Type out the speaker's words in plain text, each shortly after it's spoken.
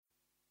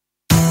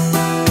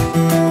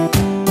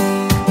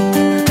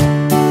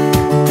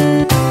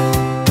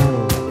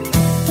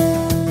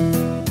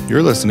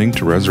You're listening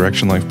to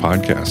Resurrection Life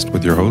Podcast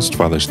with your host,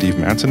 Father Steve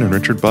Mattson and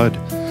Richard Budd,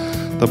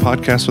 the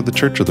podcast of the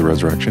Church of the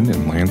Resurrection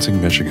in Lansing,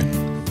 Michigan.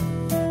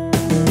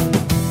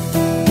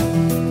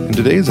 In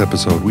today's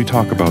episode, we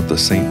talk about the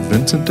St.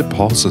 Vincent de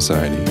Paul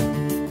Society.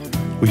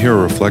 We hear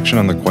a reflection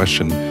on the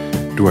question,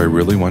 do I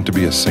really want to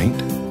be a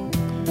saint?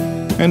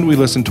 And we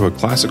listen to a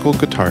classical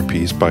guitar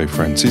piece by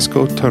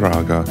Francisco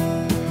Tárrega,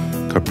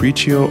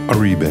 Caprichio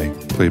Arabe,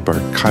 played by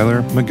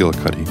Kyler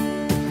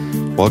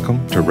McGillicuddy.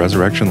 Welcome to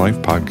Resurrection Life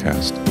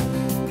Podcast.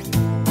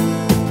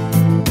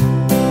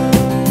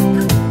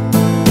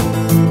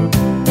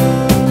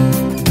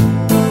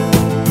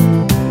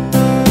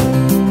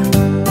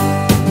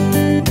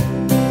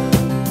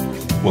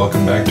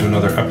 Welcome back to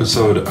another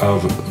episode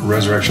of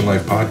Resurrection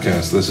Life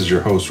Podcast. This is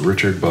your host,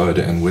 Richard Budd,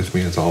 and with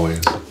me as always,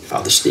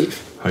 Father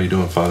Steve. How you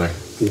doing, Father?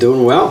 I'm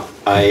doing well.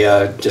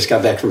 I just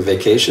got back from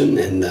vacation,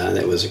 and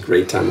that was a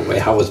great time away.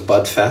 How was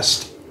Bud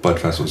Fest? Bud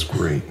Fest was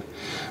great.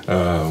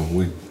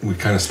 We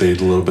kind of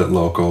stayed a little bit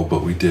local,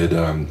 but we did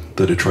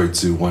the Detroit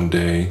Zoo one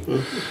day,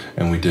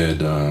 and we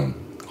did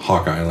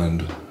Hawk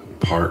Island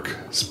Park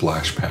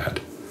Splash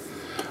Pad.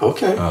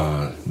 Okay.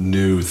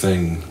 New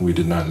thing, we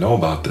did not know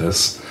about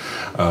this.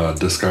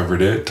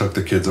 Discovered it, took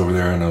the kids over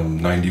there on a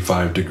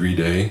 95-degree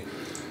day.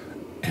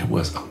 It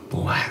was a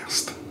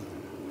blast.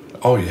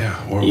 Oh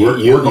yeah, we're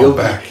going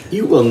back.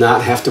 You will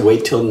not have to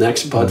wait till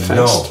next Bud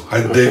Fest.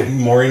 No,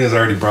 Maureen has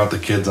already brought the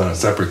kids on a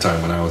separate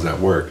time when I was at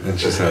work, and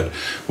she said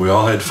we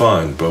all had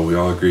fun, but we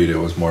all agreed it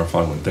was more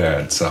fun with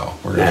Dad. So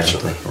we're gonna have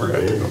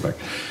to go back.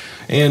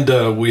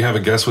 And we have a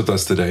guest with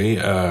us today,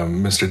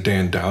 Mr.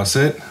 Dan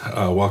Dowsett.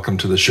 Welcome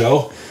to the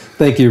show.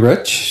 Thank you,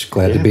 Rich.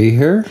 Glad to be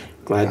here.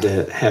 Glad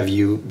to have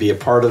you be a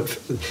part of.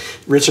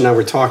 Rich and I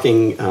were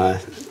talking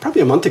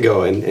probably a month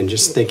ago, and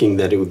just thinking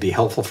that it would be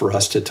helpful for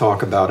us to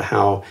talk about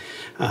how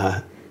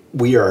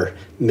we are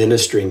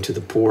ministering to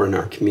the poor in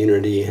our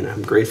community. And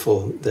I'm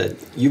grateful that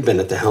you've been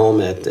at the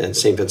helm at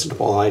St. Vincent de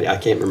Paul. I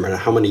can't remember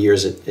how many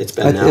years it's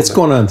been now. It's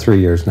going on 3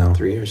 years now.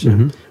 3 years,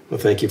 yeah. Well,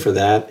 thank you for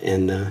that.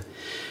 And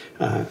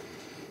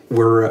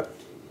we're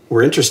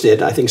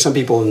interested. I think some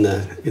people in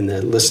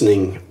the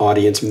listening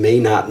audience may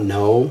not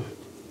know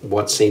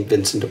what St.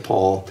 Vincent de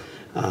Paul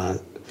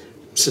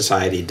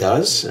Society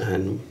does,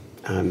 and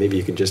maybe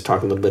you could just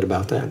talk a little bit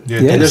about that. Yeah.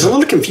 And there's a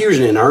little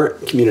confusion in our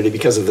community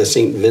because of the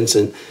St.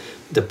 Vincent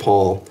de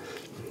Paul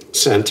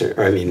Center.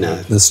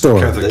 The store,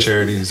 Catholic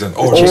Charities, and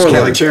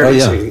Catholic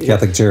Charities. Oh yeah,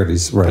 Catholic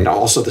Charities, right? And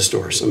also the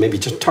store. So maybe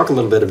just talk a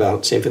little bit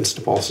about St. Vincent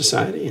de Paul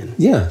Society.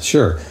 Yeah,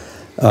 sure.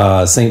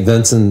 St.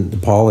 Vincent de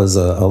Paul is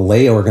a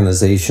lay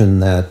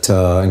organization that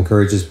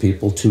encourages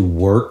people to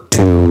work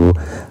to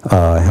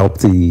help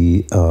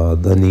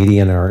the needy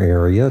in our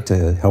area,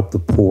 to help the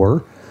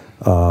poor.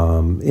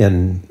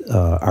 In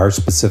our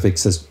specific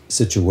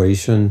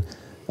situation,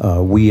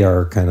 we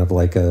are kind of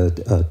like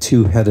a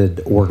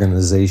two-headed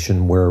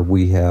organization where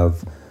we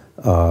have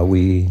a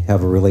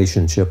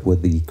relationship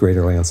with the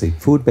Greater Lansing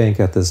Food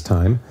Bank at this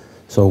time.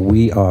 So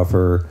we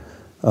offer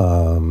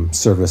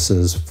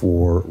services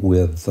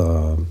with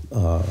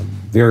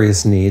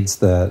various needs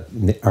that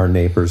our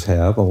neighbors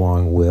have,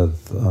 along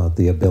with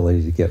the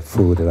ability to get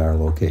food at our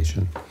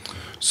location.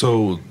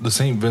 So the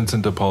St.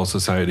 Vincent de Paul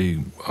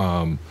Society,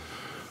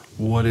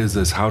 what is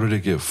this? How did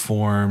it get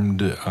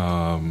formed?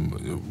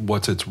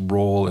 What's its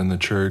role in the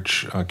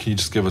church? Can you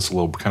just give us a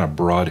little kind of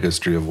broad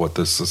history of what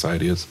this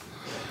society is?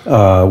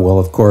 Well,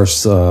 of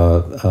course,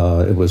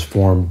 it was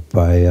formed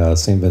by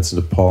St.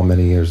 Vincent de Paul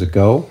many years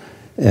ago.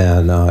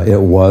 And it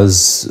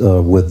was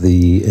with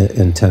the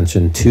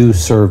intention to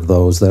serve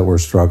those that were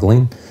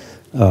struggling.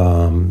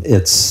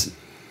 The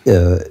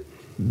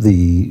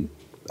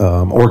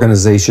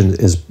organization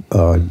is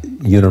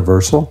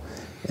universal,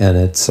 and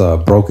it's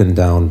broken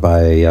down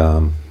by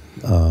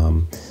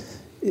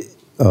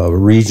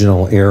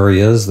regional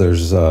areas.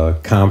 There's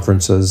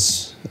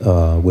conferences,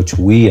 which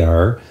we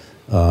are.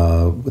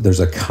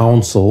 There's a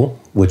council,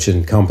 which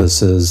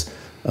encompasses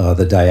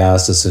the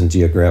diocesan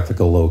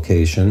geographical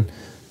location.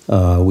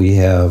 We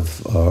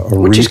have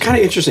which is kind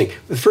of interesting.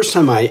 The first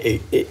time I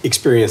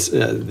experienced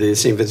the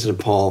St. Vincent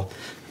de Paul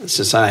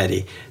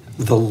Society,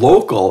 the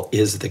local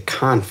is the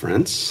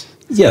conference.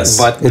 Yes,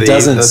 but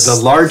the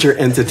larger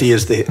entity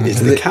is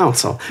the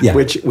council,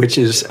 which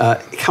is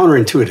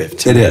counterintuitive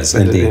to me. It is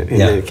indeed.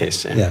 In any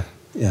case, yeah,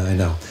 I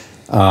know.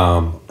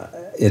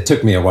 It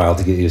took me a while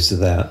to get used to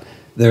that.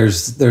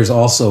 There's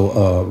also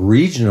a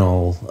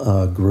regional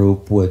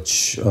group,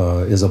 which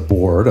is a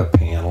board, a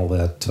panel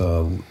that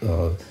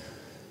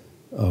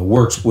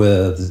works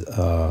with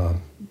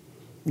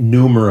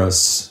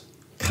numerous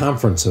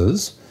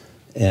conferences,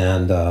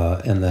 and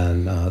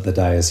then the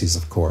diocese,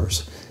 of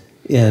course.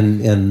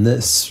 In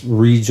this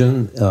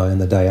region, in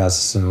the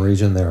diocesan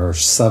region, there are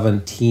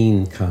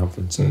 17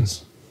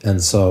 conferences,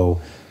 and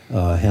so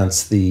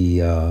hence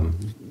the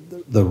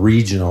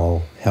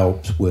regional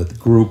helps with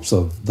groups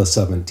of the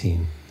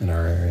 17 in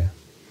our area.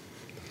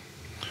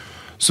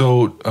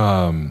 So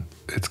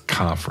it's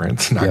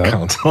conference, not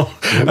council.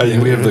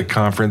 We have the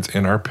conference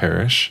in our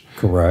parish.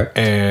 Correct.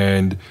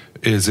 And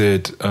Is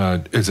it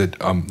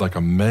like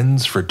a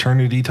men's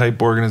fraternity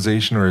type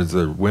organization, or is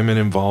there women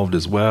involved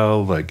as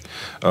well? Like,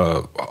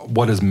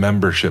 what is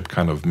membership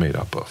kind of made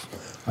up of?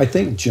 I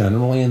think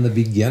generally in the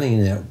beginning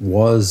it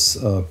was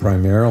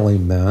primarily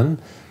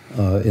men.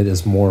 It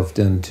has morphed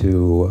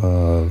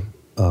into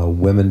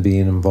women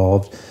being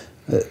involved.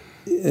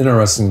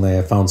 Interestingly,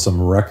 I found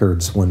some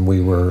records when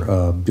we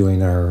were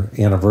doing our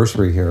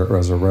anniversary here at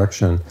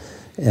Resurrection,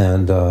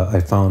 and I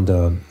found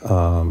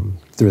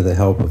through the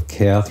help of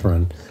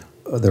Catherine,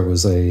 there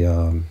was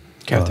a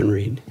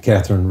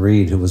Catherine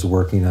Reed, who was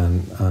working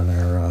on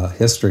our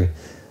history.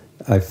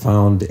 I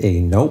found a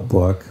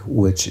notebook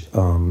which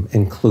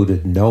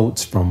included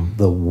notes from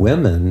the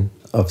women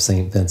of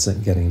St.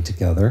 Vincent getting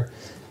together.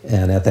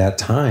 And at that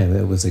time,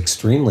 it was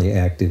extremely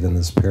active in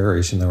this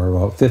parish, and there were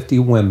about 50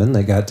 women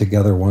that got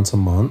together once a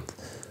month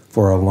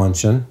for a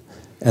luncheon,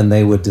 and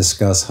they would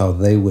discuss how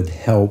they would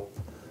help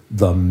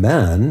the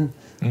men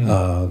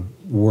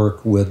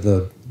work with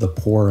the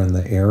poor in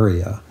the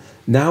area.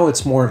 Now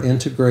it's more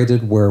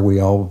integrated, where we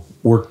all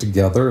work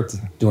together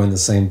doing the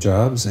same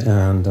jobs,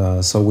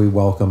 and so we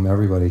welcome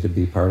everybody to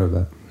be part of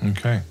it.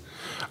 Okay.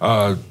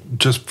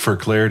 Just for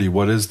clarity,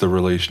 what is the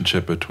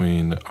relationship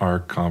between our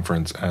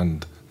conference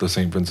and the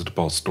St. Vincent de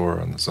Paul store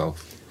on the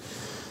south?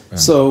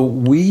 So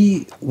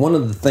one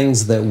of the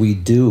things that we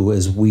do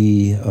is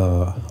we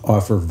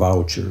offer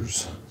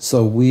vouchers.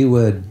 So we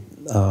would,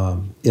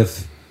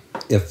 if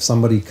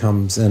somebody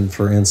comes in,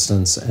 for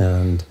instance,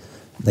 and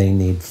they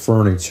need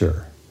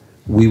furniture,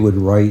 we would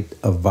write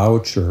a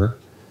voucher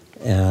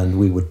and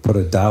we would put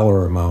a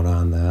dollar amount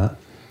on that.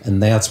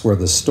 And that's where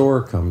the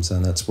store comes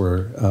in. That's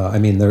where,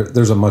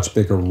 there's a much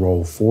bigger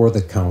role for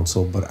the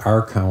council, but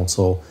our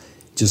council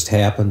just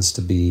happens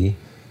to be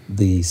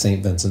the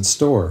St. Vincent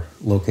store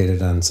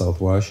located on South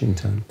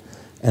Washington.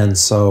 And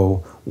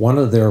so one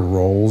of their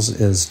roles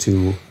is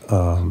to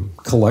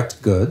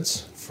collect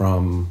goods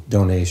from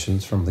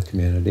donations from the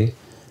community.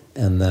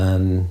 And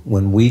then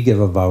when we give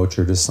a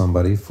voucher to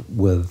somebody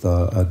with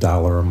a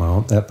dollar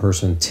amount, that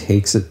person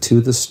takes it to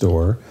the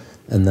store,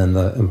 and then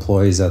the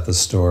employees at the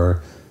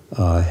store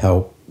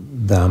help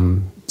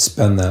them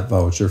spend that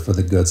voucher for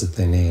the goods that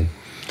they need.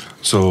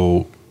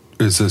 So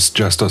is this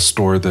just a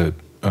store that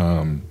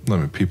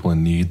people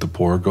in need, the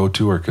poor, go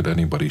to, or could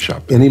anybody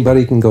shop there?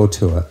 Anybody can go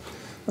to it.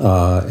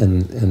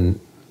 In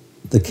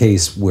the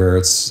case where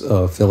it's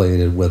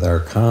affiliated with our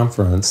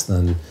conference,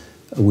 then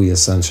we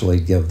essentially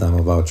give them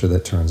a voucher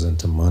that turns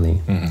into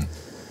money. Mm-hmm.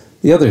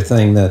 The other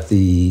thing that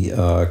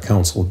the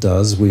council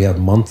does, we have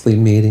monthly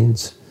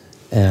meetings,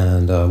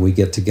 and we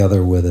get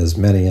together with as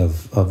many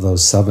of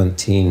those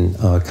 17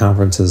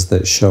 conferences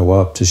that show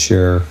up to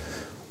share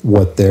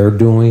what they're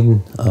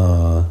doing.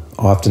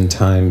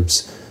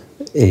 Oftentimes,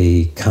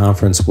 a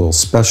conference will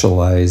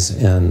specialize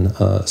in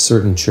a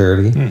certain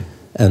charity,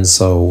 and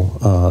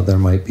so there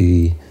might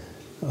be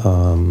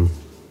a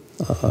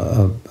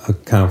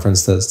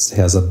conference that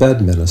has a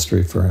bed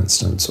ministry, for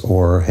instance,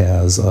 or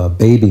has a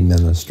baby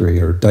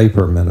ministry or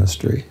diaper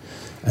ministry.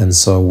 And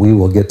so we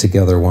will get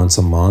together once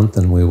a month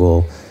and we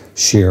will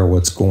share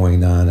what's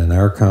going on in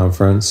our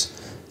conference,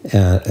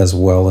 as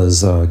well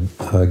as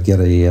get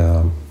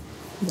a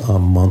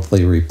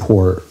monthly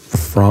report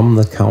from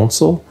the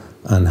council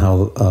on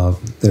how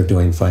they're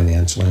doing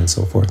financially and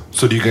so forth.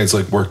 So do you guys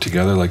work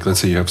together? Let's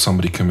say you have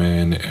somebody come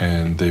in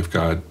and they've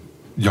got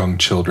young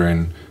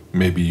children.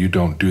 Maybe you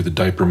don't do the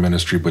diaper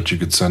ministry, but you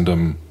could send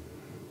them,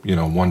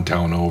 one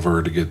town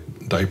over to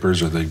get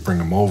diapers, or they bring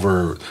them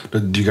over.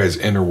 Do you guys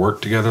interwork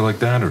together like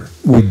that, or?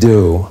 We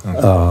do.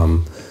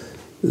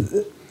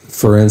 Okay.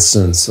 For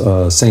instance,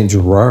 St.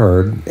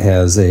 Gerard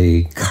has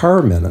a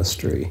car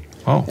ministry,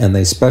 and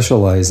they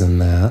specialize in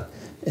that.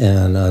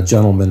 And a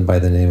gentleman by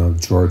the name of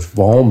George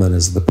Vollman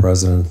is the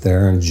president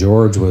there, and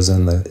George was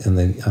in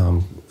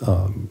the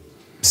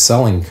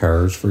selling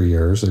cars for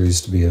years. There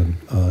used to be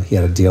he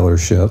had a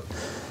dealership.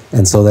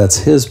 And so that's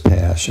his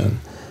passion.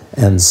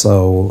 And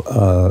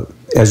so,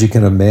 as you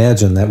can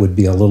imagine, that would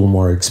be a little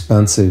more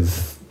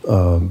expensive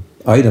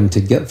item to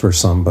get for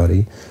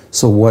somebody.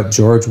 So what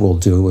George will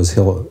do is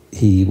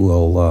he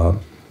will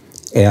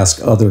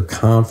ask other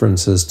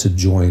conferences to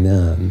join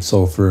in.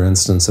 So, for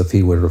instance, if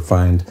he were to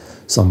find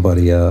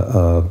somebody a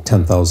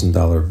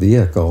 $10,000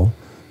 vehicle,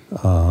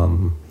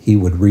 he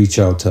would reach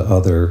out to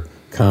other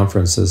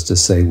conferences to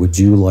say, would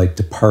you like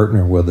to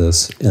partner with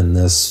us in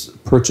this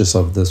purchase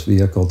of this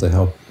vehicle to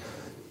help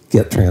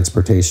get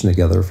transportation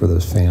together for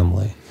this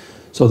family?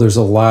 So there's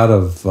a lot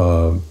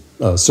of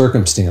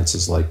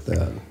circumstances like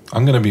that.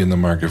 I'm going to be in the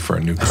market for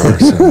a new car,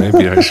 so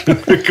maybe I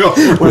should go.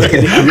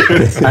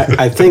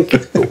 I think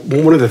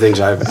one of the things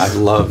I've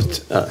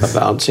loved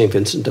about St.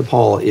 Vincent de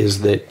Paul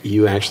is that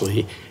you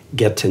actually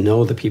get to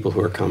know the people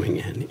who are coming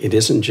in. It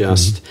isn't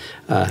just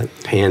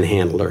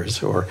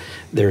panhandlers, or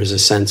there's a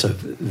sense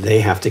of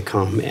they have to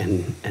come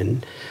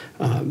and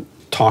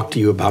talk to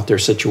you about their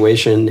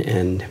situation.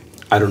 And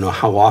I don't know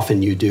how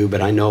often you do,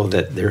 but I know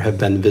that there have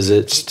been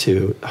visits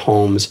to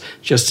homes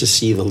just to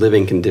see the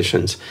living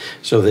conditions,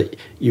 so that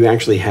you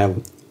actually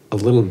have a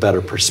little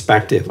better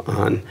perspective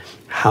on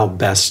how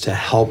best to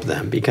help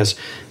them, because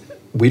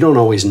we don't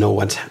always know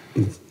what's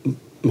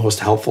most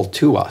helpful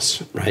to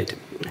us, right?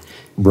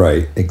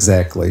 Right,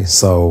 exactly.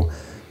 So,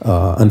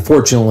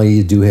 unfortunately,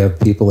 you do have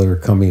people that are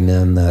coming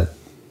in that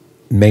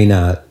may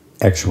not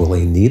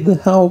actually need the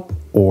help,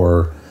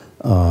 or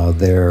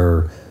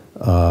they're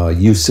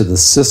used to the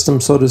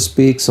system, so to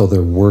speak, so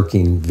they're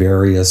working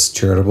various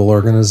charitable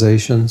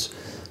organizations.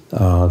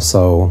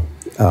 So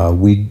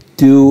we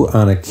do,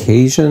 on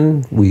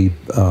occasion, we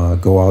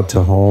go out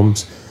to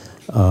homes.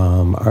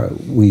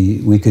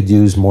 We could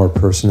use more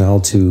personnel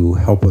to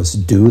help us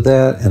do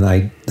that,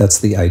 and that's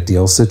the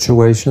ideal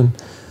situation.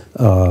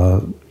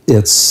 I've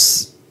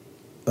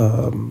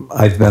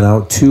been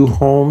out to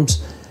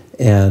homes,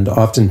 and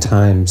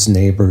oftentimes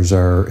neighbors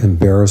are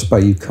embarrassed by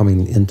you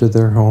coming into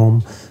their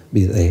home.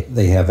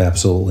 They have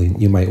absolutely,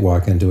 you might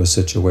walk into a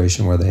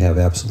situation where they have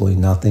absolutely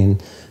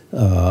nothing.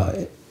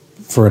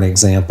 For an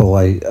example,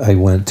 I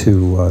went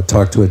to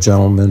talk to a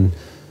gentleman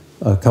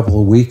a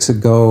couple of weeks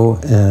ago,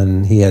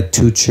 and he had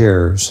 2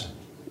 chairs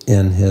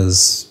in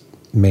his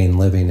main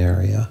living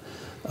area.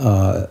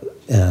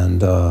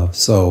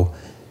 So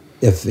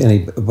if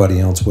anybody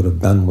else would have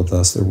been with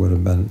us, there would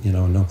have been,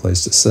 no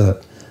place to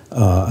sit.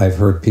 I've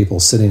heard people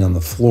sitting on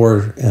the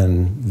floor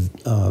and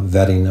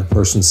vetting a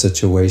person's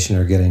situation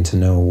or getting to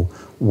know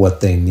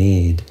what they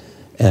need.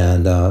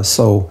 And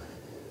so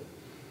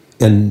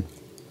in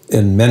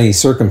many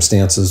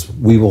circumstances,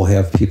 we will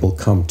have people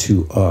come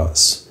to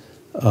us.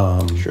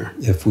 Sure.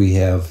 If we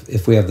have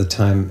the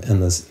time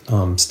and the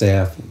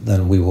staff,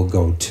 then we will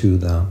go to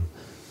them.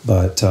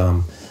 But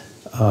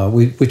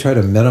we try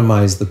to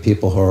minimize the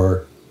people who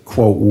are,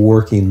 quote,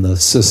 working the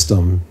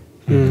system,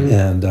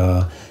 and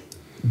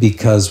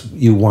because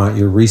you want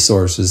your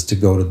resources to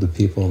go to the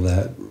people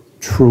that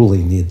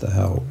truly need the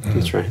help.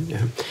 That's right.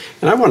 Yeah,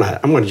 and I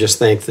want to just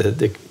thank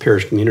the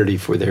parish community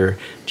for their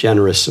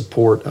generous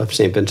support of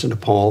St. Vincent de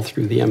Paul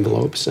through the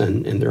envelopes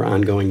and their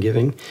ongoing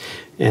giving,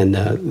 and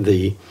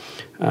the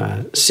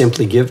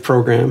Simply Give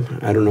program.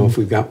 I don't know if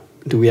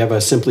do we have a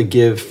Simply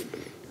Give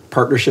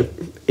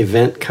partnership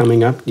event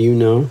coming up? Do you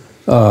know?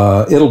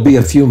 It'll be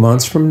a few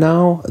months from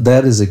now.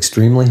 That is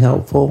extremely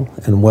helpful.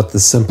 And what the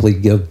Simply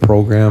Give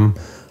program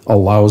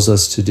allows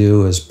us to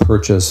do is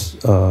purchase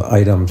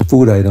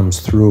food items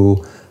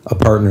through a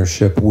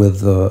partnership with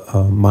the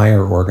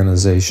Meyer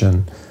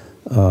organization.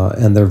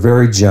 And they're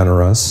very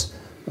generous.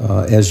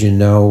 As you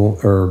know,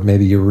 or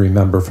maybe you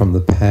remember from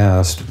the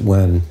past,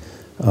 when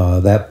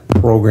that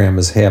program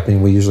is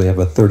happening, we usually have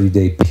a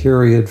 30-day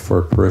period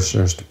for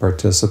parishioners to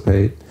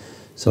participate.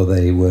 So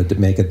they would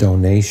make a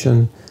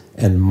donation.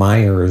 And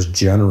Meyer is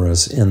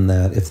generous in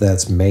that if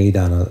that's made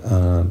on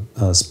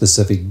a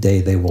specific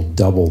day, they will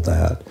double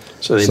that.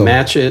 So they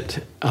match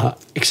it,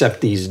 except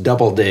these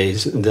double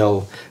days,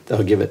 they'll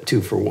give it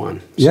 2 for 1.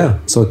 So. Yeah,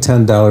 so a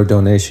 $10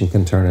 donation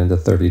can turn into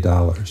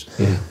 $30.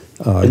 Yeah.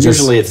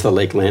 Usually it's the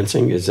Lake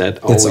Lansing. Is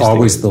that always? It's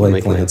always the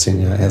Lake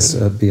Lansing. Yeah, it has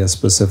to be a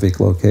specific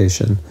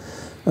location.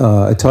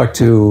 I talked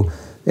to,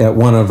 at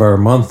one of our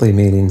monthly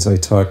meetings, I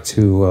talked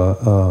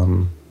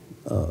to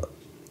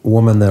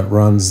woman that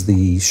runs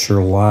the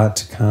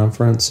Charlotte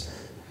conference,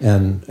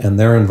 and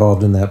they're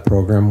involved in that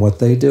program. What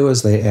they do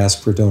is they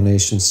ask for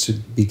donations to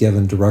be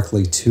given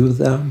directly to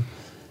them,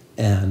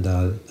 and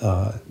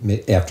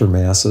after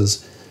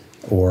masses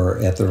or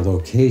at their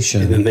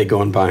location. And then they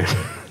go and buy it.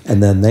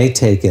 And then they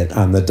take it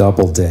on the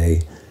double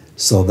day,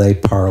 so they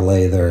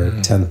parlay their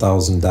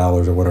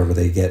 $10,000 or whatever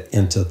they get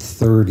into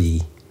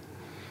 30.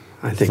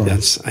 I think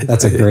that's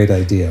a great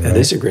idea. That right?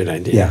 is a great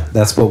idea. Yeah,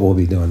 that's what we'll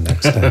be doing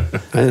next time.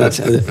 And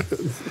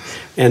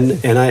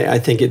I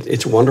think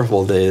it's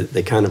wonderful,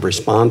 the kind of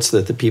response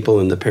that the people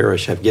in the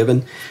parish have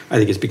given. I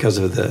think it's because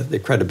of the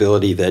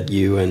credibility that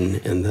you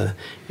and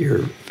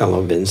your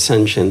fellow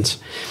Vincentians.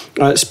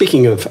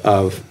 Speaking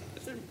of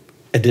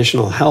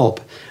additional help,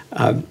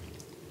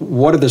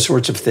 what are the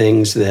sorts of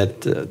things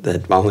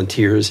that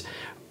volunteers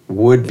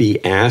would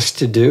be asked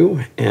to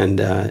do?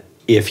 And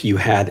if you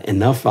had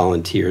enough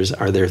volunteers,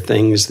 are there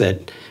things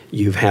that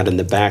you've had in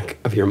the back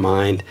of your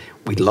mind?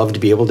 We'd love to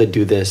be able to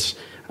do this,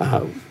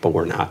 but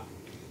we're not.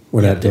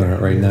 We're not doing it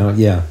right now.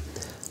 Yeah.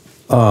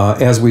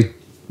 As we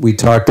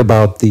talked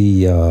about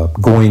the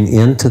going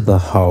into the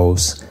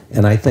house,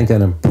 and I think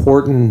an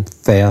important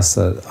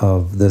facet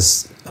of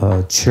this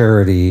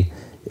charity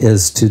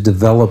is to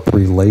develop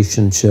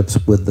relationships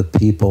with the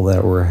people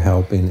that we're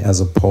helping, as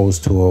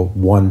opposed to a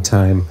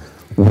one-time,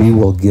 we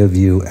will give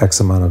you X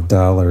amount of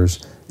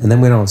dollars, and then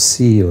we don't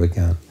see you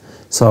again.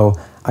 So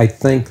I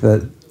think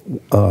that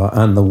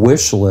on the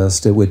wish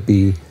list, it would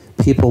be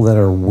people that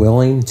are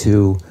willing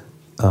to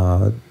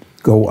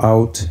go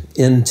out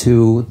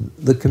into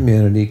the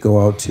community,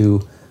 go out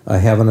to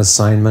have an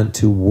assignment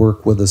to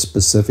work with a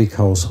specific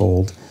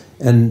household,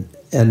 and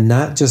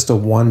not just a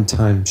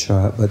one-time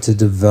shot, but to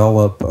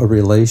develop a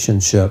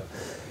relationship.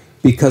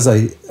 Because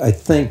I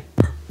think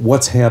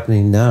what's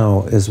happening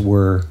now is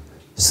we're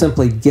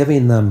simply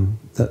giving them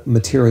the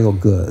material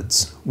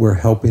goods. We're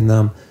helping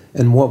them,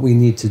 and what we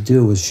need to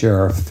do is share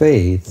our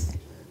faith,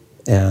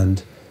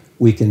 and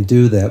we can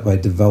do that by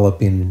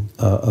developing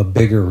a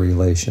bigger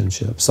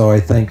relationship. So I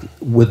think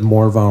with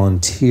more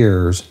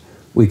volunteers,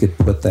 we could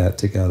put that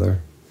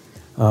together.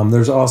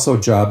 There's also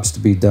jobs to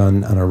be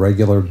done on a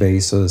regular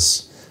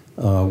basis.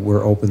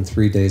 We're open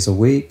 3 days a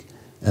week,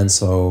 and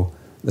so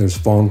there's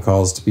phone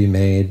calls to be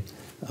made.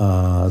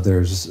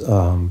 There's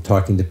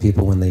talking to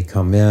people when they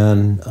come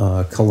in,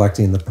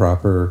 collecting the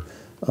proper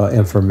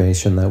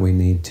information that we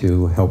need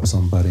to help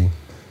somebody.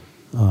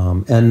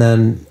 And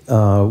then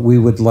we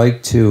would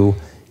like to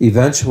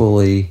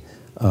eventually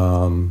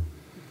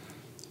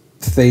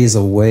phase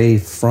away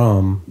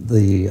from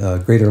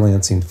the Greater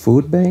Lansing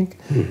Food Bank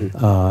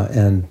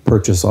and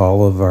purchase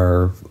all of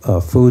our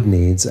food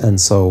needs.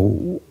 And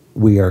so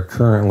we are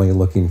currently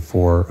looking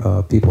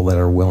for people that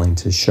are willing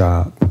to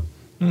shop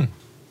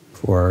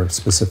for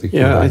specific.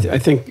 Yeah, I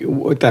think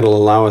what that'll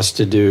allow us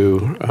to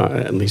do,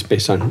 at least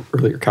based on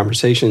earlier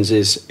conversations,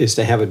 is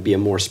to have it be a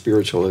more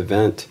spiritual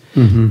event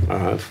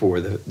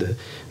for the.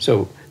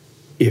 So,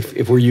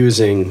 if we're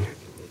using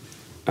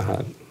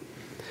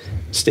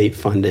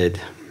state-funded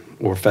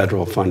or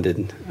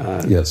federal-funded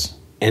yes.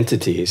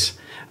 entities,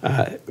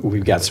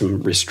 we've got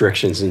some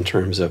restrictions in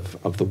terms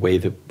of the way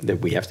that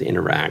we have to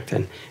interact.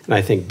 And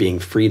I think being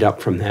freed up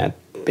from that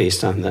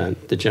based on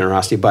the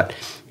generosity. But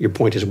your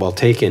point is well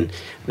taken,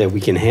 that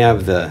we can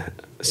have the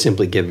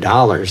simply give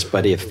dollars,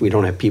 but if we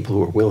don't have people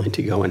who are willing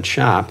to go and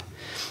shop,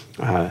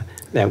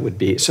 that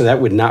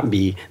would not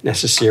be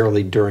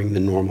necessarily during the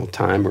normal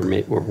time,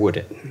 or would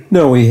it?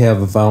 No, we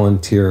have a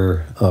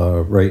volunteer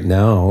right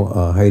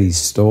now, Heidi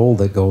Stoll,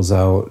 that goes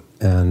out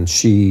and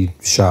she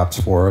shops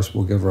for us.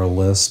 We'll give her a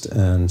list,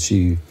 and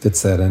she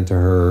fits that into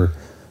her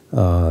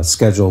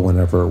schedule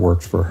whenever it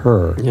works for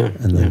her. Yeah,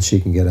 and then she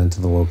can get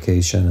into the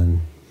location.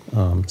 And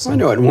I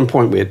know at one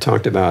point we had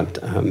talked about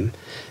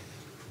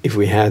if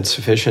we had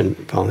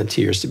sufficient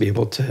volunteers to be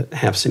able to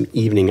have some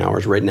evening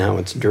hours. Right now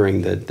it's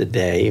during the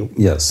day.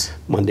 Yes.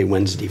 Monday,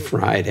 Wednesday,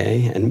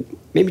 Friday, and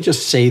maybe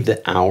just say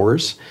the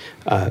hours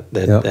that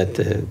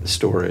the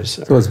store is.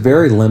 So it's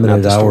very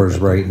limited hours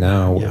right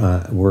now.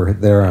 Yeah. We're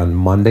there on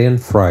Monday and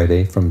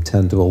Friday from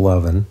 10 to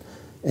 11,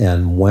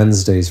 and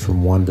Wednesdays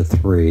from 1 to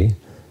 3.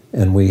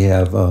 And we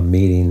have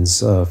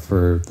meetings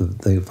for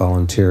the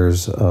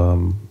volunteers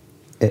on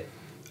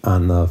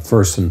the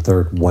first and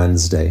third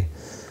Wednesday.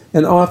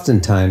 And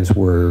oftentimes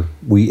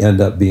we end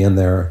up being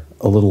there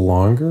a little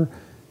longer.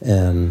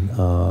 And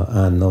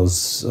on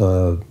those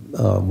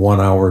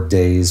 1 hour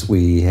days,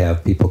 we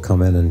have people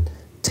come in and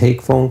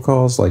take phone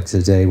calls. Like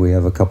today, we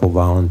have a couple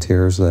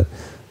volunteers that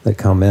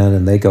come in,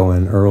 and they go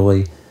in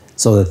early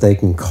so that they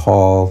can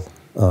call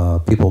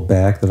people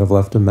back that have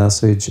left a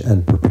message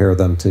and prepare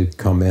them to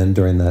come in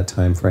during that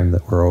time frame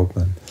that we're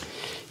open.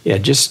 Yeah,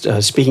 just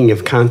speaking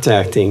of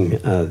contacting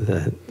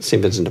the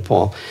St. Vincent de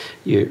Paul,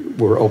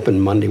 we're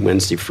open Monday,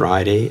 Wednesday,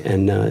 Friday,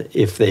 and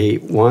if they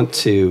want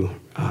to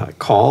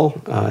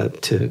call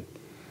to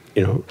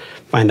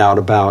find out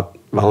about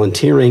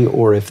volunteering,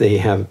 or if they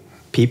have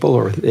people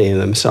or they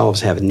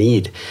themselves have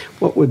need,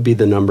 what would be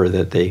the number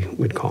that they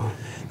would call?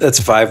 That's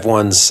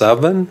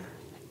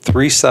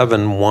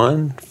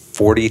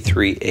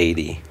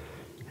 517-371-4380.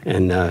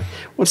 And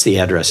what's the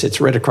address? It's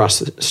right across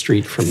the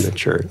street from the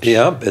church.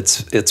 Yep,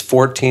 it's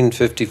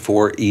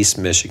 1454 East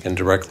Michigan,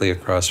 directly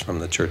across from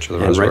the Church of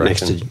the Resurrection. Right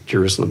next to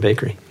Jerusalem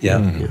Bakery. Yeah.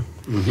 Mm-hmm. Yeah.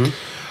 Mm-hmm.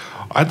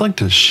 I'd like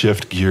to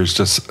shift gears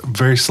just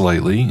very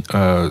slightly.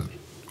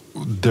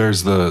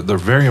 There's the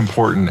very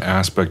important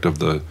aspect of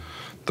the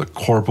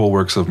corporal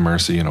works of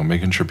mercy,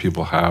 making sure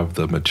people have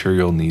the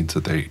material needs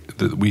that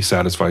we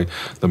satisfy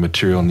the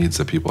material needs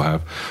that people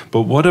have.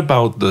 But what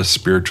about the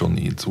spiritual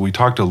needs? We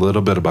talked a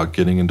little bit about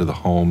getting into the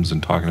homes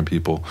and talking to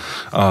people.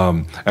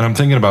 And I'm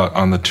thinking about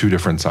on the two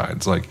different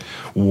sides, like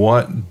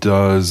what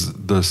does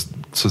the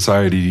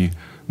society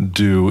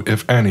do,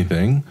 if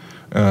anything,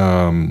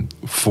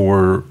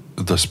 for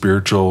the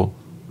spiritual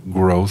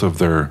growth of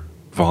their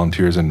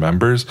volunteers and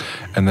members?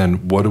 And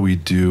then what do we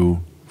do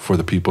for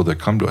the people that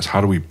come to us?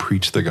 How do we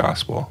preach the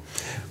gospel?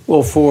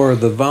 Well, for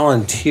the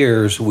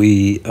volunteers,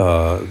 we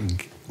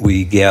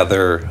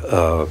gather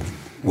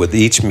with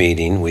each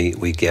meeting.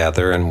 We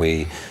gather and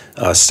we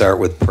start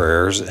with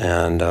prayers,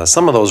 and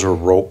some of those are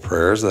rote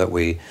prayers that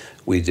we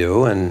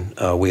do, and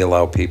we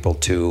allow people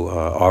to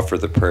offer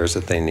the prayers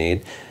that they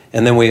need,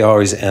 and then we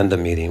always end a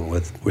meeting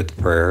with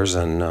prayers,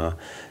 and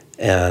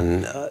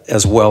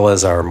as well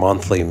as our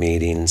monthly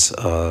meetings,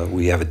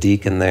 we have a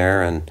deacon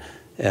there, and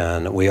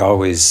we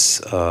always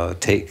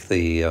take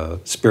the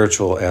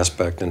spiritual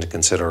aspect into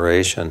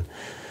consideration.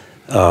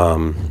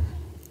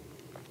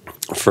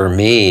 For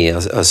me,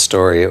 a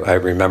story I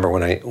remember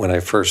when I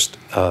first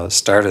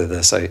started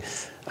this, I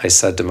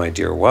said to my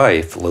dear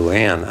wife,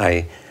 Luann,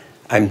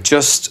 I'm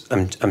just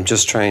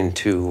trying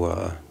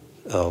to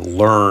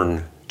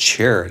learn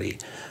charity.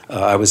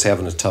 I was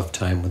having a tough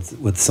time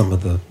with some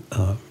of the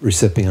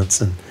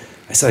recipients, and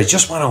I said, I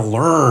just want to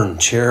learn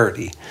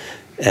charity.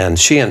 And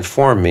she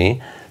informed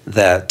me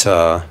that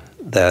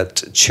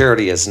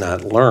charity is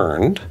not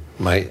learned.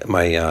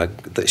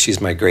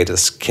 She's my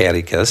greatest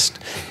catechist,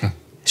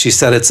 She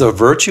said, it's a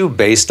virtue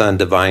based on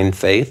divine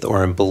faith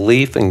or in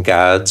belief in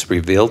God's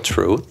revealed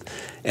truth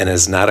and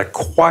is not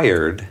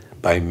acquired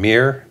by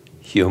mere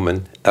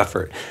human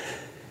effort.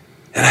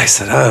 And I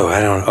said,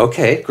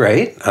 okay,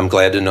 great. I'm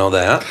glad to know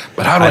that.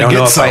 But how do I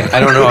get some? I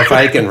don't know if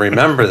I can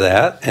remember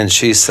that. And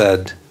she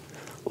said,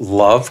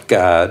 love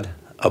God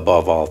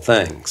above all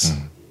things.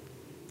 Mm.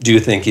 Do you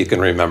think you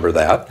can remember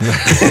that?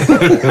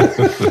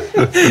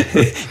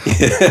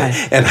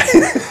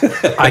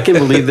 I can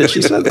believe that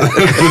she said that.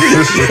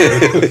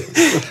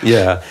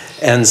 Yeah.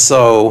 And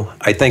so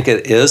I think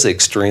it is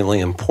extremely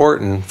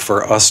important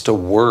for us to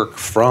work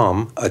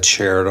from a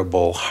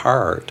charitable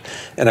heart.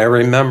 And I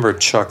remember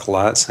Chuck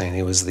Lott saying,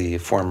 he was the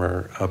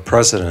former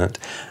president,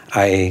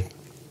 I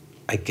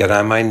get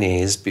on my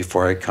knees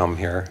before I come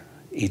here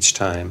each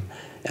time,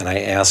 and I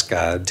ask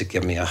God to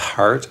give me a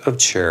heart of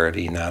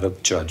charity, not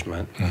of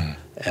judgment. Mm.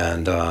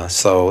 And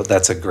so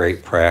that's a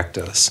great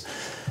practice.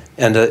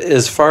 And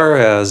as far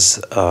as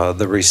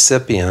the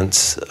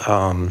recipients,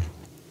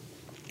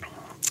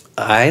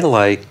 I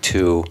like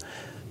to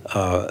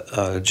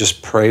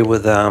just pray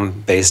with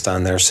them based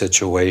on their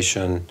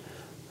situation.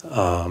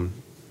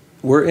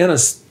 We're in a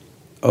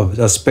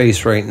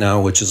space right now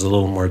which is a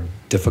little more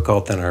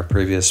difficult than our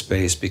previous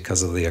space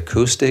because of the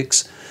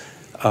acoustics.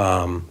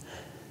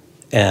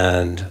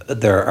 And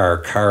there are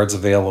cards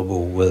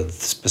available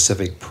with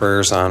specific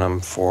prayers on them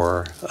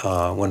for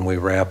when we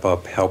wrap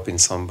up helping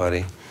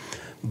somebody.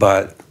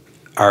 But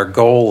our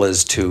goal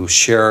is to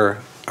share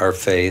our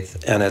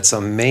faith, and it's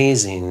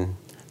amazing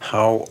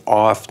how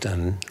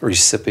often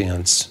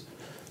recipients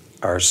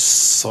are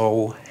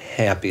so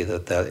happy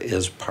that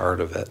is part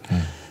of it.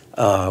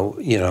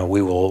 Mm.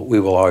 We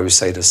will always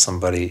say to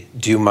somebody,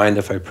 do you mind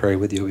if I pray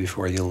with you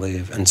before you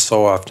leave? And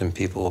so often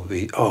people will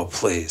be, oh,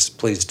 please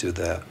do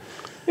that.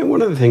 And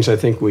one of the things I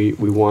think we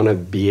want to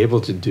be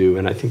able to do,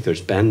 and I think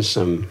there's been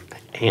some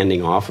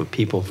handing off of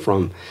people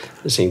from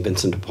the St.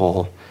 Vincent de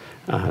Paul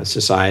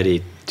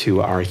Society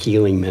to our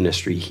healing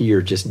ministry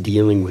here, just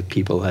dealing with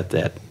people at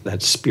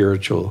that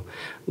spiritual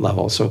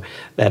level. So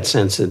that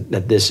sense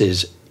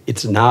that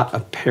it's not a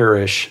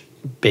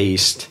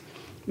parish-based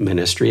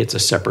ministry, it's a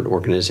separate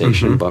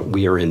organization, mm-hmm. but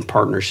we are in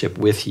partnership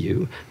with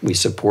you. We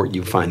support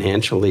you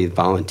financially.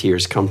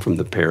 Volunteers come from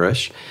the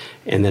parish.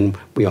 And then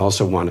we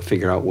also want to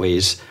figure out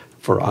ways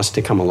for us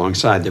to come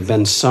alongside. There have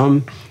been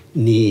some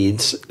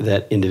needs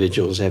that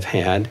individuals have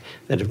had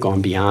that have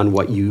gone beyond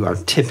what you are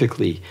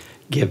typically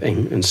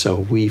giving. And so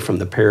we from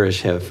the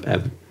parish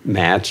have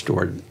matched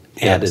or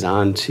added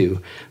on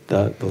to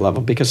the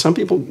level. Because some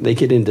people, they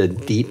get into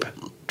deep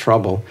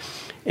trouble.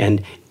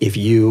 And if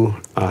you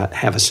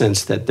have a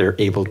sense that they're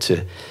able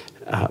to,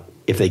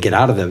 if they get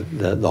out of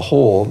the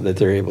hole, that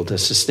they're able to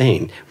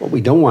sustain. What we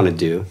don't want to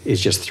do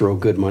is just throw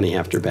good money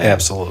after bad.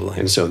 Absolutely.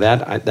 And so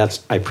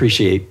I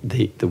appreciate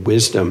the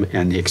wisdom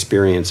and the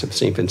experience of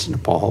St. Vincent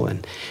de Paul.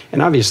 And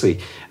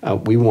obviously,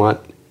 we want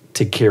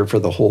to care for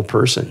the whole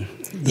person,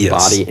 the yes.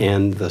 body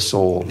and the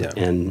soul. Yeah.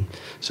 And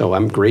so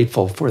I'm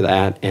grateful for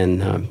that.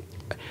 And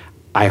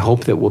I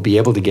hope that we'll be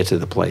able to get to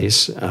the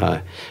place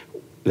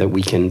that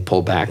we can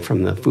pull back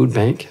from the food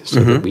bank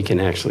so mm-hmm. that we can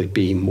actually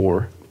be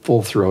more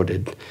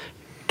full-throated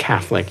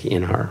Catholic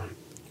in our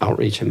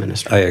outreach and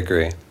ministry. I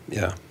agree.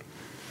 Yeah.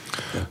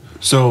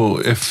 So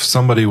if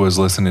somebody was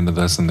listening to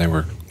this and they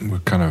were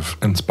kind of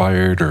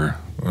inspired or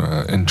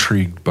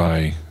intrigued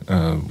by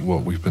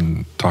what we've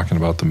been talking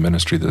about, the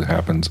ministry that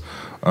happens,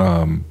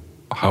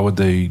 how would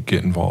they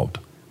get involved?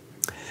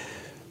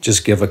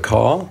 Just give a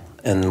call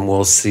and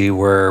we'll see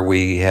where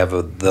we have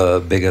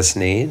the biggest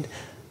need.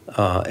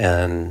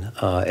 And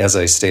as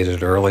I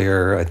stated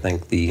earlier, I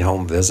think the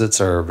home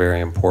visits are very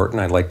important.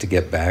 I'd like to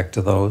get back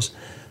to those.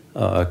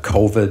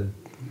 COVID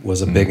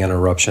was a big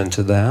interruption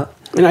to that.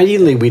 And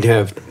ideally, we'd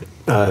have,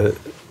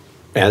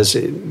 as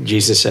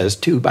Jesus says,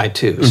 2 by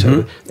 2. Mm-hmm. So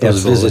those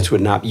Absolutely.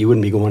 Visits you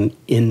wouldn't be going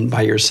in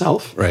by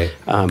yourself, right?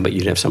 But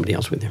you'd have somebody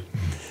else with you.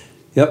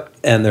 Yep,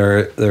 and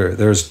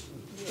there's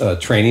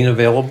training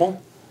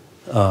available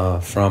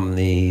from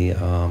the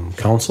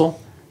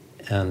council,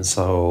 and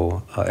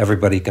so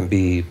everybody can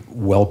be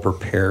well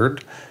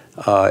prepared.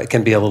 It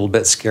can be a little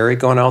bit scary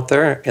going out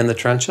there in the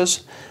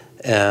trenches.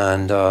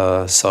 And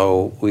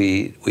so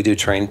we do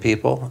train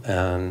people,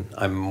 and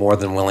I'm more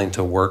than willing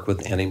to work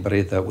with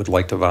anybody that would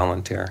like to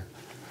volunteer.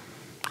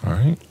 All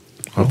right.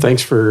 Well,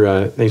 thanks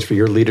for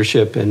your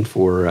leadership and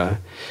for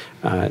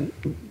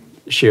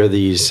share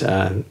these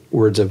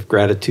words of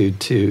gratitude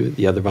to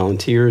the other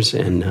volunteers,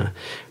 and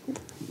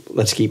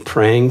let's keep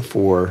praying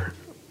for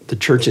the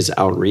church's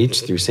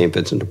outreach through St.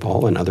 Vincent de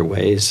Paul and other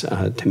ways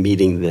to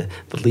meeting the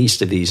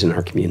least of these in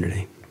our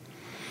community.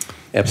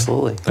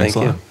 Absolutely. Thanks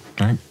Thank you.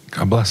 All right.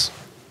 God bless.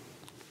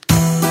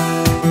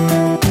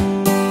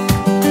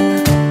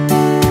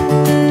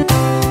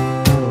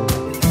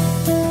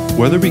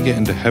 Whether we get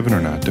into heaven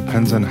or not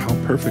depends on how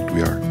perfect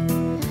we are.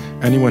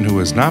 Anyone who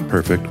is not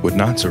perfect would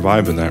not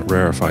survive in that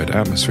rarefied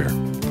atmosphere.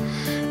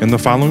 In the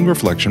following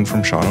reflection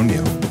from Sean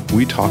O'Neill,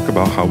 we talk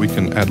about how we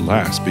can at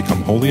last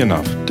become holy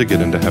enough to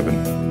get into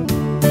heaven.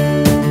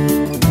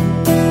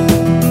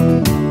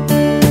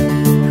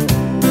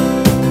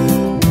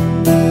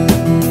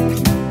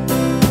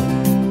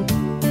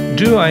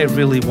 Do I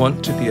really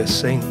want to be a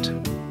saint?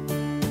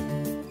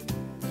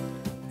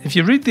 If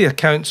you read the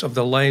accounts of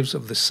the lives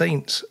of the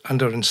saints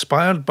and are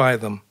inspired by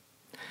them,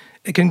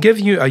 it can give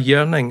you a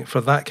yearning for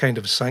that kind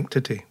of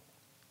sanctity.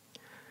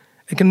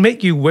 It can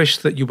make you wish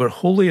that you were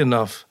holy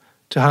enough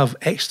to have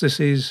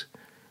ecstasies,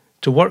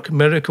 to work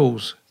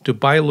miracles, to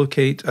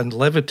bilocate and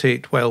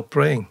levitate while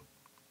praying.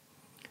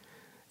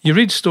 You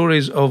read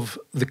stories of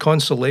the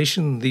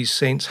consolation these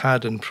saints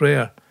had in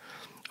prayer,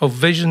 of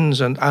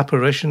visions and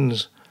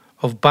apparitions,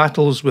 of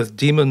battles with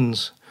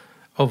demons,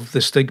 of the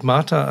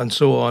stigmata, and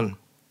so on.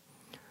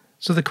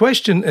 So the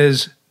question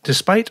is,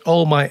 despite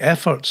all my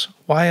efforts,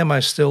 why am I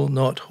still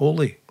not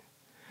holy?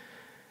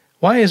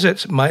 Why is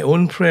it my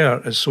own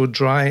prayer is so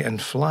dry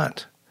and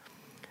flat?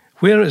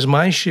 Where is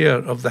my share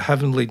of the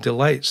heavenly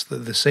delights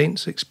that the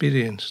saints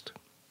experienced?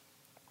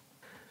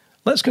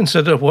 Let's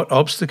consider what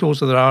obstacles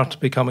there are to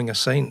becoming a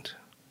saint.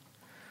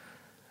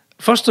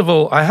 First of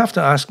all, I have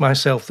to ask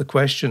myself the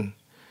question,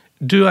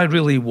 do I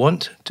really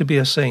want to be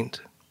a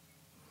saint?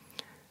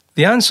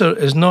 The answer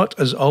is not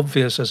as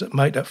obvious as it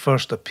might at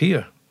first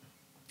appear.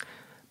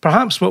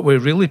 Perhaps what we're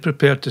really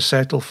prepared to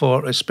settle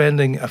for is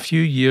spending a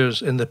few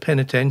years in the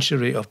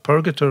penitentiary of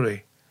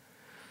purgatory.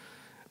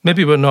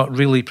 Maybe we're not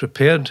really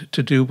prepared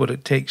to do what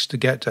it takes to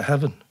get to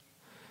heaven.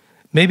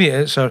 Maybe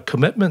it's our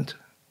commitment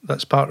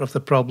that's part of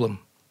the problem.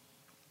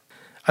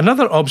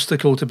 Another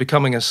obstacle to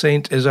becoming a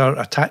saint is our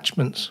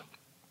attachments.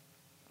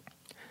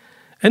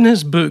 In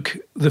his book,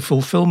 The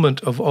Fulfillment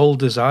of All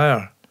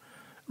Desire,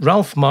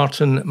 Ralph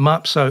Martin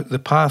maps out the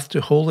path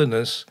to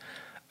holiness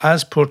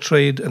as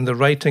portrayed in the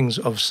writings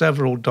of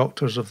several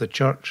doctors of the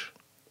Church.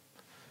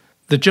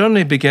 The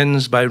journey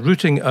begins by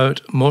rooting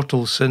out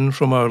mortal sin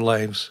from our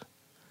lives.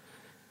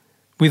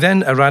 We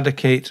then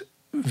eradicate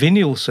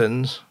venial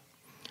sins,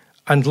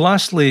 and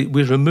lastly,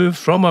 we remove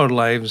from our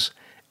lives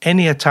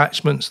any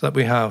attachments that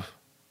we have.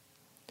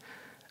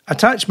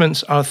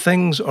 Attachments are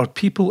things or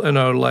people in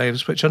our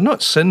lives which are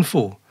not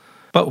sinful,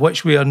 but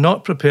which we are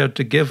not prepared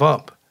to give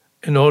up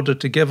in order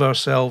to give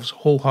ourselves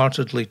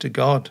wholeheartedly to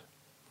God.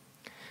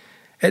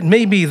 It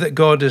may be that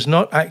God is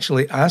not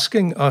actually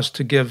asking us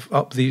to give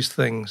up these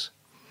things,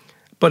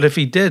 but if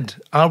He did,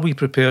 are we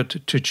prepared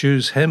to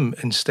choose Him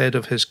instead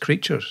of His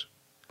creatures?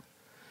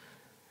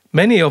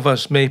 Many of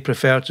us may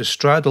prefer to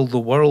straddle the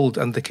world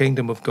and the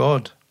kingdom of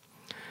God,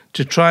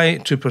 to try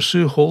to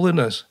pursue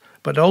holiness,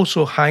 but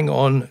also hang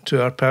on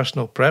to our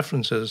personal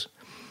preferences,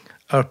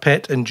 our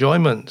pet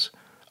enjoyments,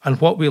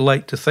 and what we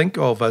like to think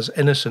of as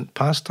innocent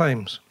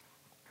pastimes.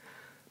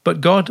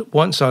 But God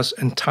wants us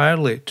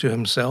entirely to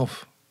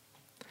Himself.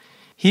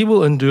 He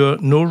will endure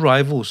no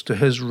rivals to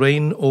His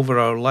reign over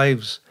our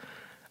lives,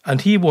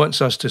 and He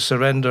wants us to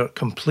surrender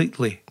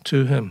completely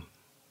to Him.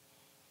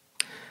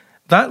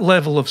 That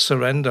level of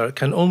surrender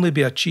can only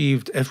be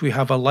achieved if we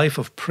have a life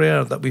of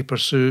prayer that we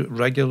pursue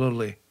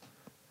regularly.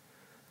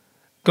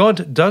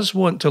 God does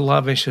want to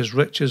lavish His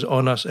riches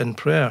on us in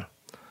prayer,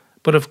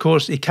 but of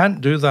course He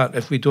can't do that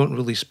if we don't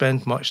really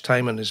spend much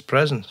time in His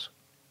presence.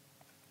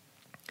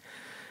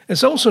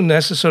 It's also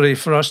necessary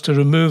for us to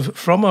remove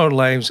from our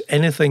lives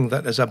anything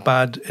that is a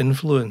bad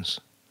influence.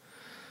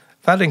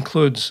 That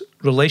includes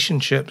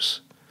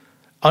relationships,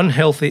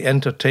 unhealthy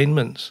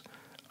entertainments,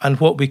 and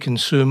what we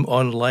consume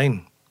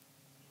online.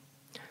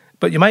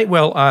 But you might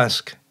well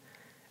ask,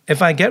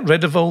 if I get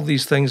rid of all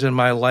these things in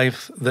my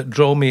life that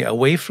draw me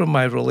away from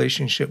my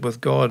relationship with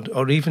God,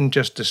 or even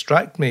just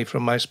distract me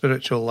from my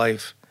spiritual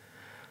life,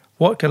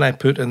 what can I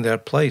put in their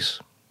place?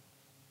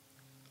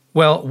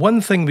 Well, one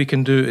thing we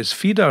can do is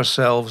feed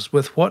ourselves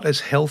with what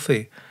is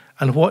healthy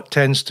and what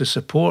tends to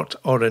support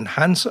or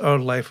enhance our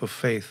life of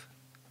faith.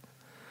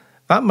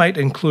 That might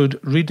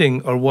include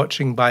reading or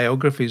watching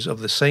biographies of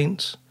the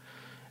saints,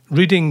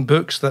 reading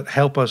books that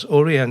help us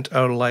orient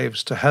our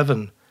lives to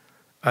heaven,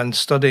 and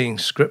studying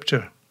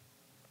Scripture.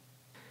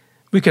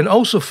 We can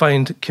also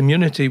find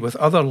community with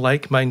other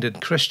like-minded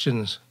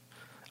Christians,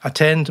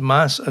 attend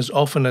Mass as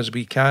often as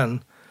we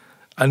can,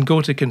 and go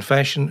to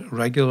confession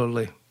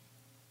regularly.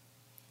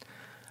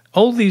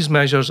 All these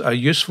measures are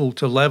useful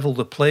to level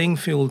the playing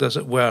field, as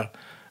it were,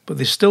 but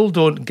they still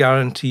don't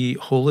guarantee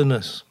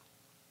holiness.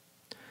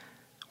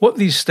 What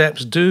these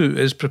steps do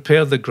is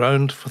prepare the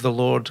ground for the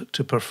Lord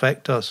to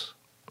perfect us.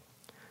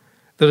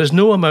 There is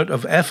no amount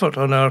of effort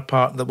on our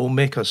part that will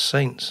make us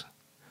saints.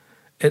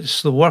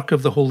 It's the work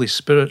of the Holy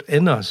Spirit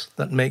in us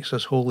that makes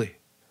us holy.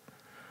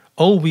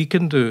 All we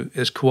can do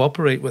is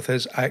cooperate with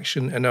His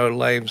action in our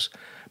lives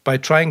by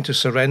trying to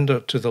surrender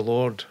to the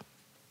Lord.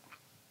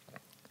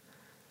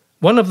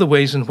 One of the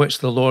ways in which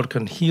the Lord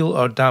can heal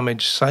our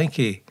damaged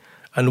psyche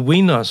and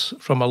wean us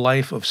from a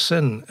life of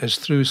sin is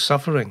through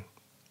suffering.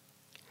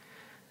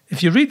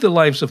 If you read the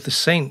lives of the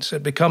saints,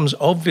 it becomes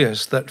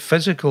obvious that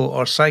physical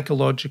or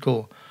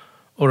psychological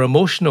or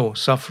emotional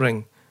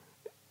suffering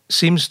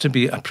seems to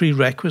be a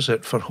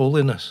prerequisite for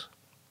holiness.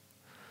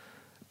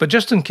 But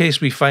just in case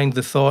we find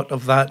the thought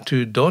of that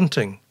too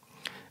daunting,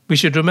 we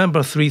should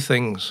remember three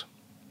things.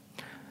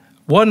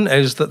 One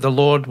is that the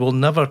Lord will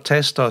never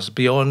test us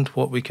beyond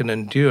what we can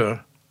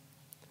endure.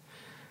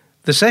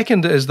 The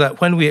second is that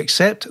when we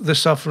accept the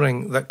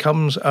suffering that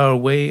comes our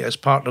way as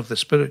part of the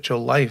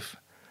spiritual life,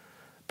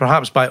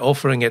 perhaps by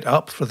offering it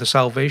up for the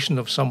salvation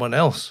of someone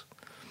else,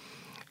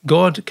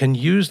 God can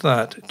use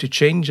that to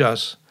change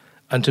us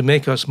and to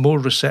make us more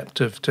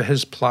receptive to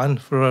His plan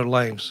for our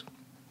lives.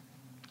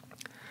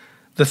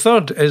 The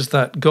third is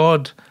that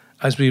God,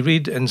 as we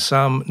read in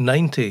Psalm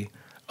 90,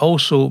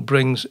 also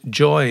brings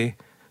joy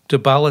to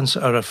balance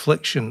our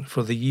affliction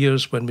for the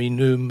years when we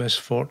knew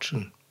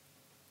misfortune.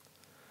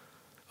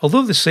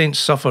 Although the saints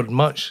suffered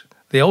much,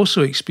 they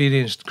also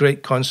experienced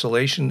great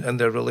consolation in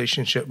their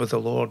relationship with the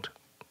Lord.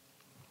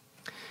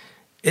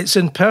 It's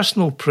in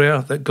personal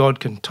prayer that God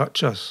can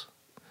touch us.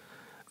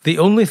 The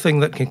only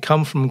thing that can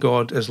come from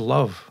God is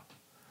love.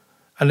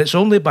 And it's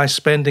only by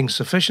spending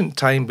sufficient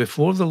time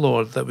before the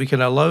Lord that we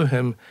can allow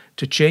Him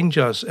to change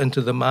us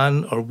into the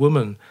man or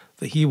woman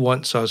that He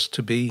wants us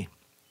to be.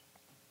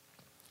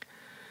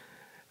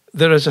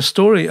 There is a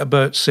story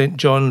about St.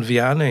 John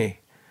Vianney,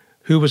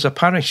 who was a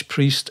parish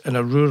priest in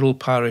a rural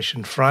parish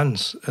in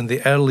France in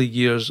the early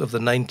years of the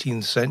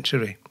 19th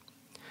century.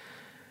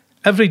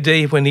 Every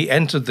day when he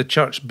entered the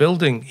church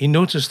building, he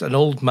noticed an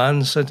old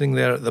man sitting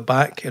there at the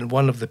back in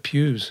one of the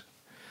pews.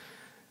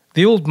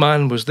 The old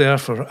man was there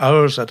for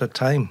hours at a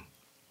time.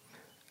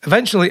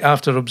 Eventually,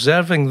 after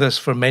observing this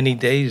for many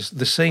days,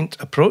 the saint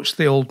approached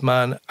the old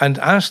man and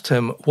asked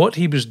him what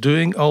he was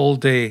doing all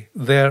day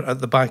there at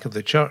the back of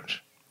the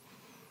church.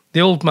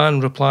 The old man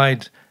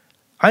replied,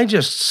 "I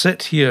just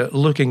sit here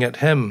looking at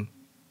him,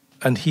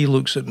 and he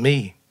looks at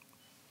me."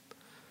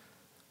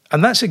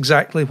 And that's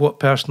exactly what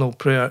personal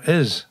prayer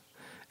is.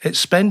 It's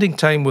spending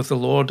time with the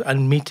Lord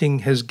and meeting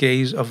His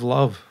gaze of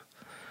love,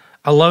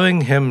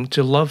 allowing Him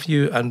to love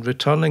you and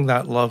returning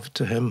that love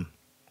to Him.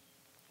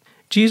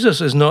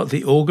 Jesus is not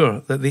the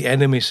ogre that the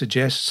enemy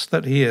suggests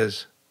that He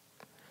is.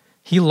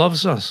 He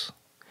loves us.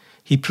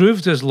 He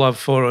proved His love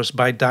for us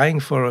by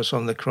dying for us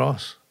on the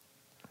cross.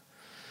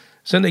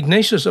 St.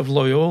 Ignatius of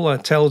Loyola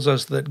tells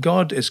us that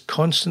God is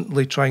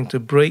constantly trying to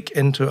break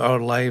into our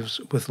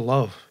lives with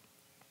love.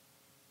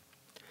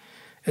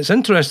 It's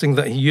interesting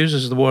that he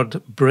uses the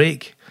word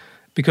break,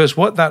 because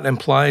what that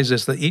implies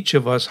is that each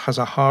of us has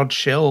a hard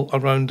shell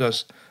around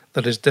us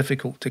that is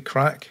difficult to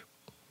crack.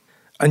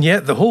 And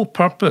yet the whole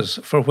purpose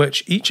for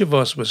which each of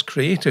us was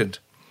created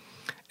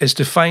is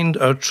to find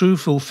our true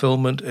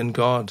fulfillment in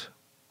God.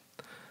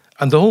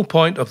 And the whole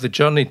point of the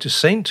journey to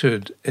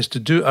sainthood is to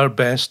do our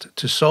best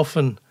to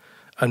soften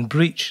and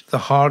breach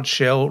the hard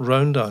shell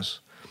round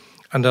us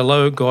and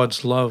allow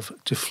God's love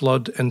to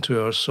flood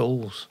into our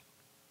souls.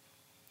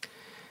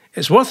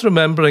 It's worth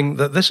remembering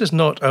that this is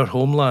not our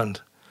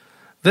homeland.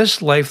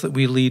 This life that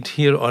we lead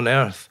here on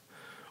earth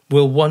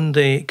will one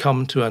day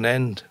come to an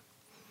end.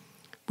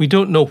 We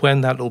don't know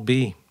when that will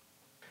be.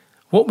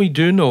 What we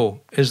do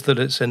know is that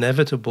it's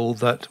inevitable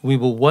that we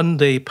will one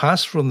day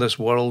pass from this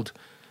world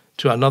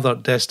to another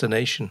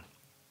destination.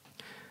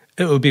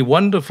 It would be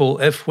wonderful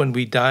if, when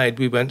we died,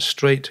 we went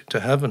straight to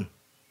heaven.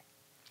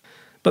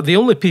 But the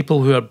only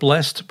people who are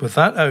blessed with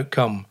that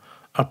outcome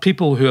are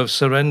people who have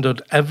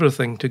surrendered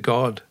everything to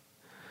God,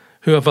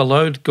 who have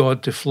allowed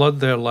God to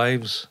flood their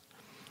lives,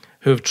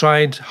 who have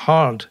tried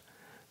hard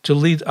to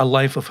lead a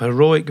life of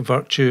heroic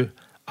virtue,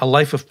 a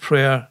life of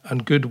prayer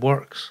and good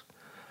works,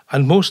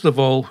 and most of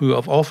all, who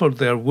have offered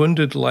their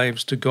wounded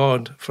lives to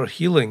God for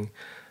healing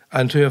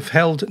and who have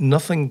held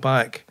nothing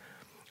back,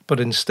 but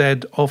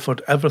instead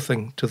offered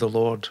everything to the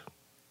Lord.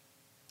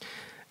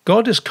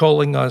 God is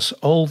calling us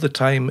all the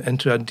time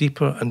into a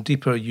deeper and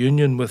deeper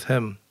union with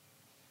Him.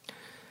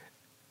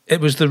 It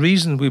was the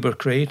reason we were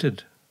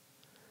created.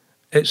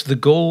 It's the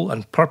goal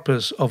and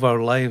purpose of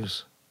our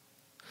lives.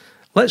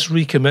 Let's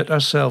recommit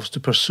ourselves to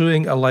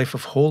pursuing a life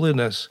of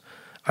holiness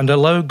and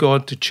allow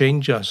God to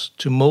change us,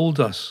 to mold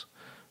us,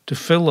 to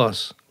fill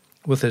us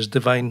with His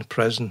divine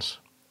presence.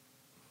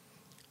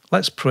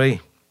 Let's pray.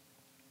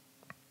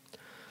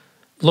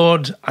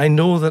 Lord, I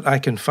know that I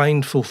can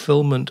find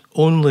fulfillment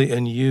only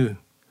in You.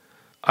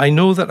 I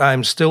know that I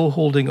am still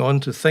holding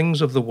on to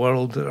things of the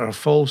world that are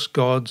false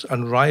gods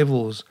and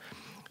rivals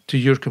to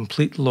Your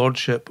complete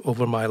lordship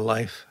over my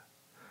life.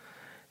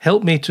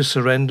 Help me to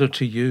surrender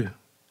to You.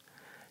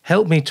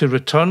 Help me to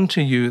return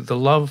to You the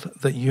love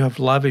that You have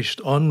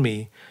lavished on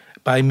me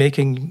by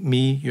making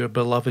me Your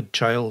beloved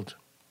child.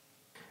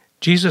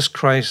 Jesus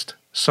Christ,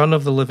 Son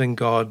of the living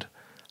God,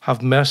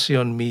 have mercy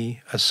on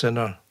me, a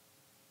sinner.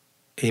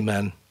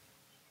 Amen.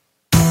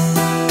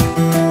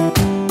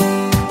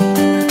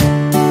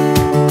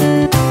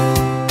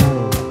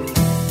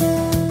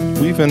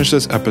 We finish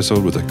this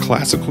episode with a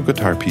classical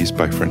guitar piece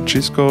by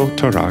Francisco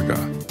Tárrega,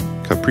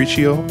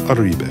 Caprichio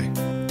Arabe,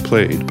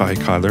 played by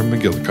Kyler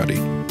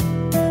McGillicuddy.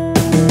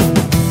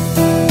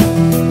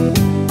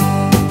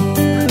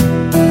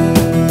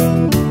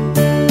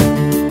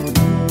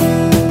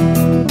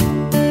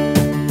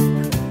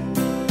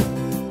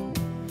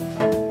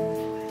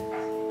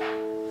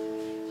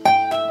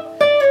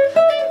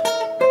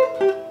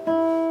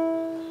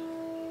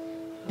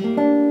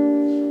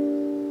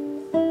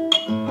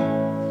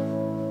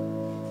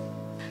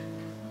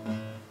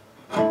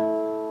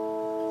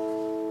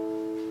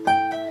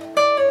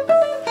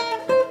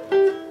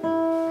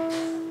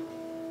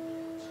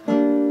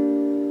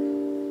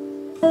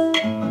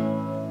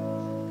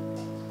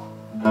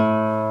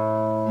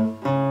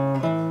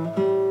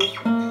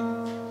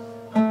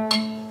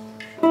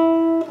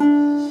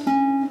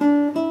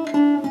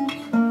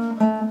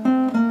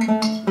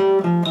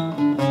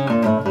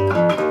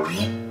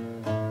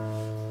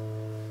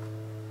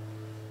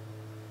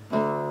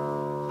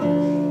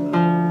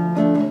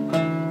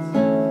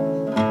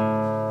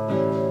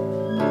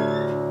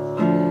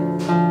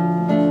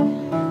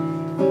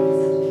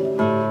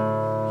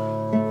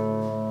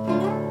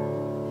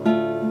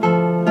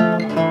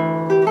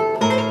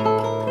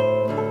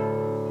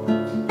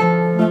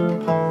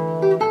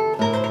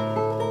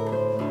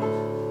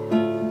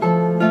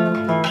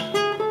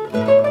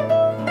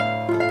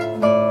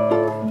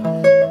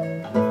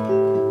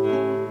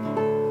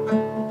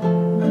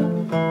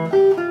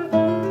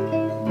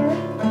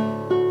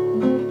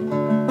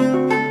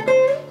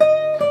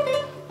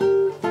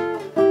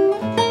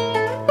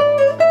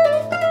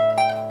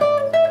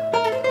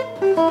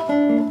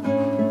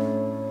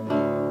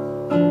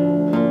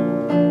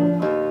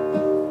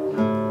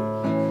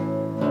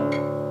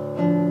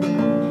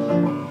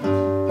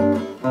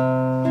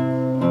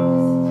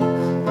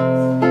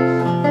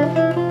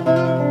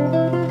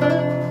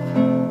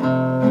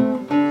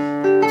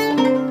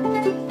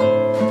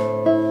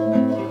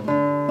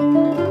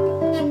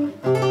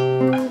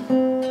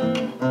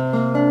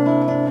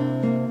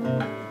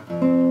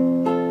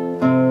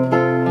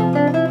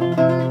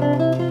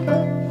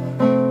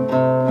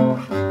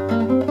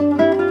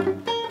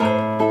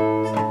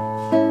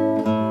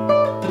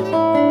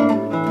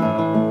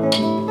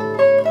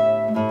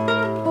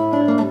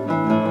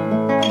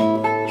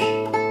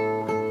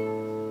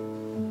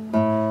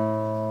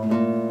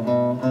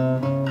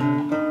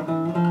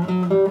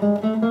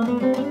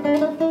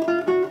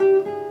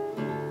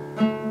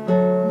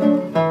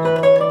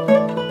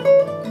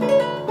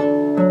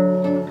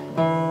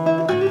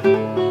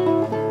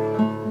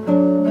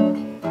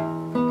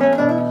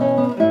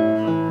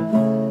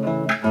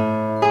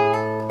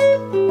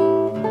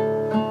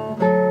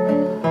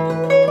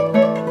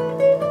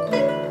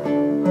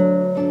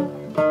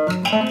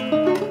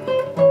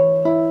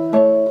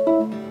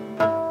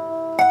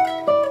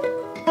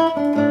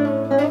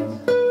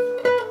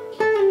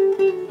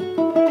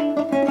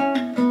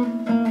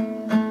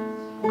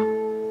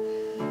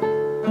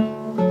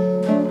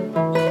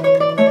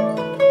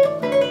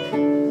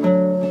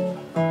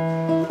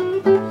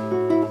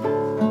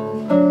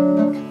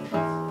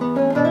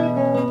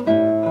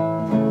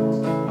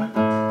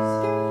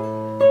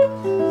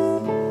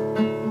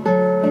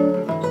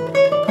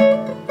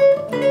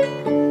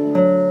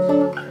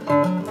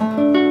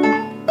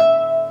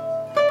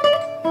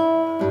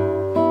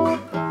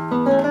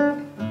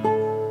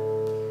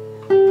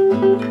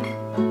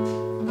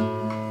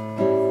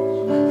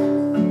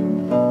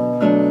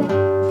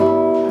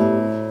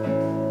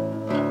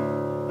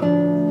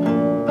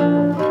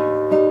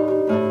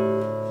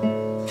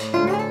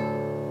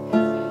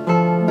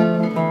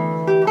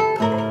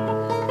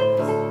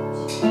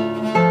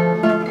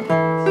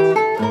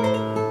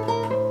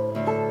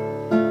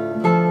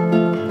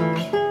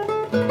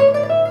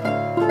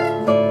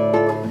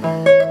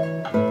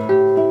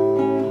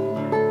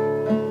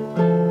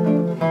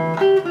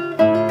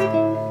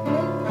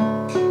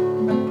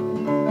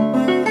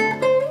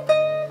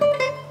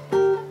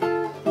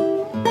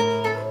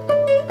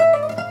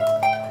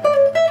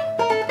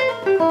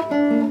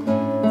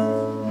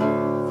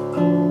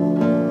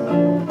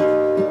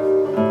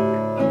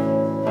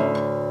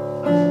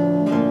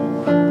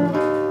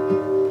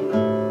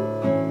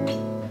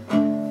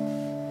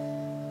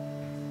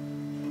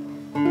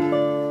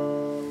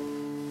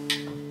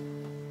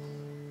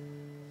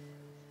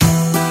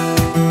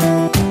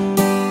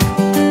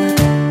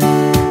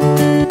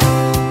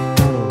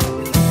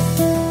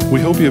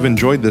 hope you have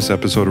enjoyed this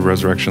episode of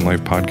Resurrection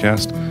Life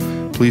Podcast.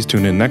 Please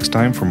tune in next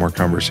time for more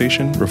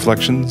conversation,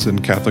 reflections,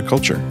 and Catholic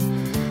culture.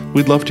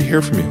 We'd love to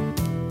hear from you.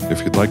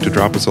 If you'd like to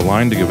drop us a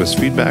line to give us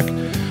feedback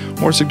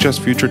or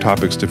suggest future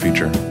topics to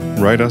feature,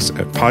 write us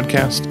at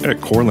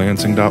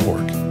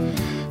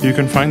podcast@corelansing.org. You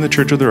can find the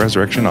Church of the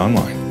Resurrection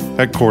online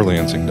at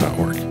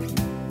corelansing.org.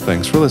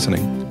 Thanks for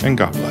listening, and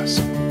God bless.